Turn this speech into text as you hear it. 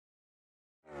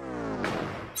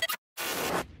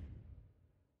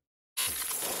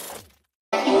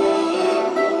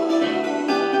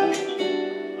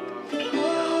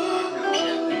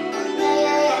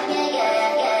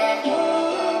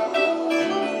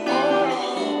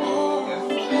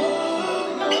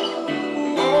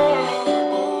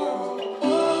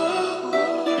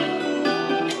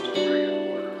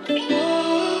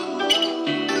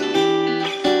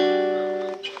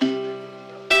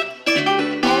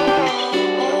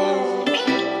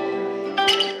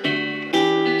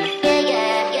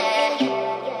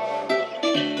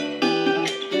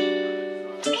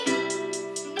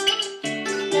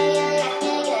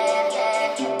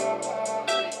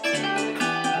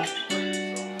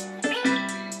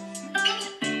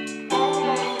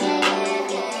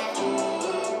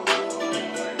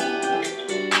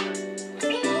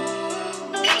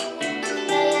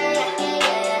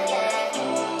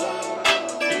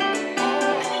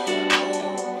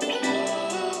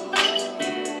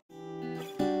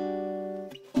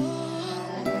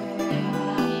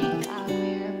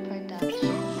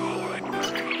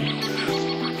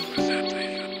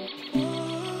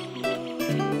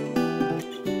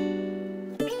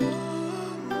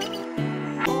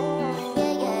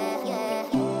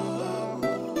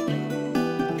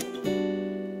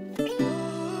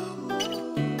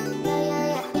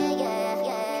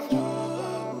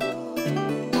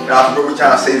Nah, bro, we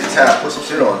trying to save the time, put some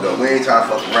shit on though. We ain't trying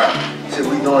to fuck around. Shit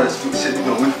we doing is shit we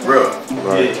doing, we for real.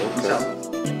 Right. Yeah.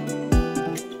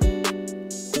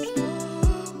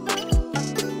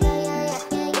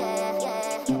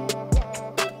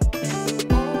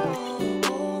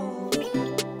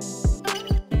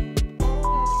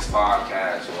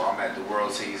 Podcast, or I'm at the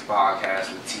World Seas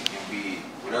Podcast with T and B.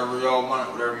 Whatever y'all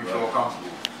want, whatever you feel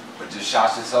comfortable. But just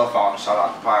shout yourself out and shout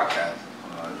out the podcast.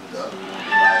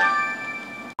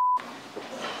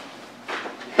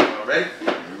 Ready?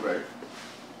 You ready?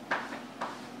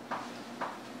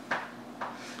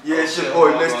 Yeah, it's your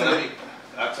boy, Mr.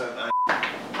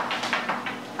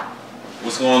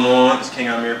 What's going on? It's King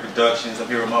Amir Productions. I'm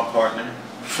here with my partner.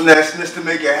 Finesse, Mr.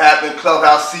 Make It Happen,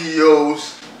 Clubhouse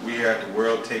CEOs. We here at the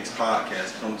World Takes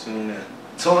Podcast. Come tune in.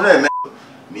 Tune in, man.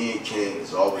 Me and King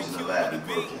is always in the lab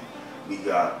working. We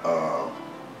got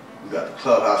the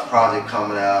Clubhouse project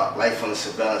coming out, Life on the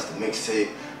Surveillance, the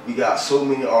mixtape. We got so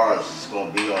many artists that's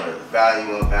gonna be on it.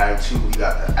 Value 1, Value 2. We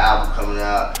got the album coming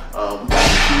out. We got the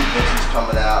beat mixes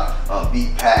coming out.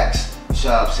 Beat packs. You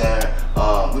know what I'm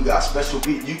saying? We got special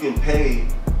beat. You can pay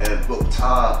and book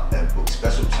time and book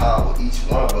special time with each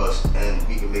one of us, and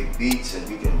we can make beats and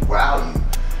we can wow you.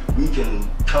 We can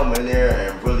come in there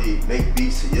and really make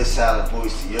beats to your sound and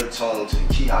voice, to your tone, to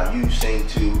the key how you sing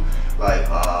to. Like,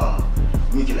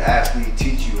 we can actually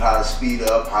teach you how to speed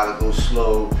up, how to go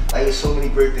slow. Like, there's so many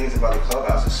great things about the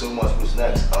Clubhouse. There's so much what's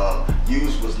next.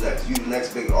 Use what's next. You the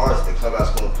next big artist the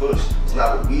Clubhouse gonna push. It's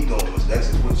not what we doing what's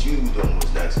next, it's what you doing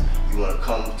what's next. You wanna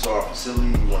come to our facility,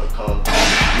 you wanna come get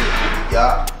what we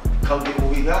got. Come get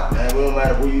what we got, man. We don't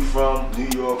matter where you from, New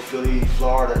York, Philly,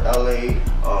 Florida, LA,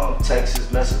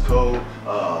 Texas, Mexico,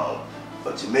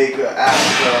 Jamaica,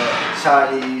 Africa,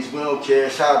 Chinese, we don't care.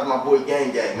 Shout out to my boy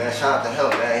Gang Gang, man. Shout out to him,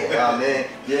 man. Man.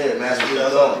 Yeah, man, that's what we're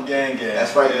doing. Gang Gang.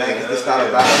 That's right, man, because it's not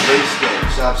about a race game. You know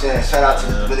what I'm saying? Shout out to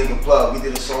the Dominican Plug. We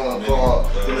did a song called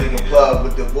Dominican Plug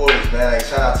with the boys, man. Like,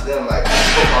 shout out to them. Like,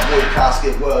 hope my boy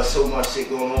Casket well, so much shit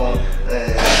going on.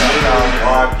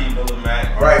 R.I.P. Miller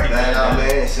Mac. Right, man,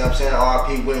 man. See what I'm saying?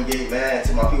 R.I.P. Wingate, man.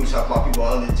 To my people, shout out to my people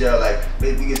under jail. Like,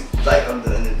 maybe we get light under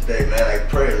the end of the day, man. Like,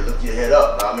 pray, lift your head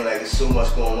up. I mean, like, there's so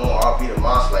much going on. R.I.P. the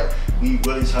monster. Like, we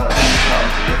really trying to do something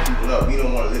to lift people up. We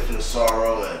don't want to live in the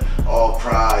sorrow and all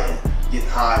cry and get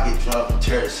high, get drunk, and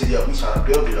tear the city up. We trying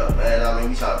to build it up, man. I mean,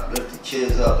 we trying to lift the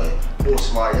kids up and pull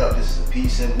somebody up. This is a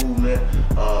peace and movement.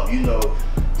 You know,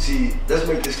 see, let's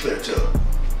make this clear too.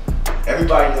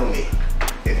 Everybody know me.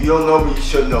 If you don't know me, you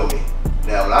should know me.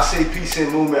 Now, when I say peace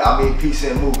and movement, I mean peace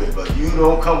and movement. But you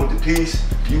don't come with the peace,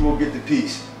 you will get the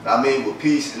peace. I mean, with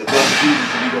peace and the blood of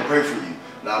Jesus, we gonna pray for you.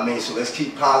 Know what I mean? So let's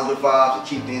keep positive vibes and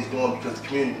keep things going, because the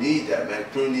community needs that, man. The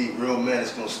community need real men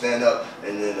that's gonna stand up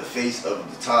and in the face of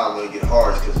the time when it get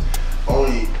hard. Because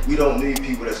we don't need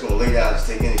people that's gonna lay down and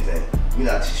take anything. We're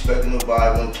not disrespecting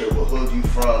nobody. We don't care what hood you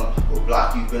from, what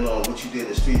block you been on, what you did in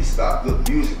the street. It's about good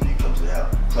music when you come to the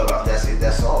Clubhouse. That's it.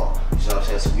 That's all. You know what I'm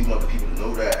saying? So we want the people to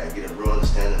know that and get a real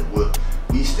understanding of what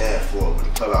we stand for, what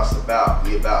the Clubhouse is about.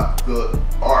 We about good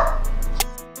art.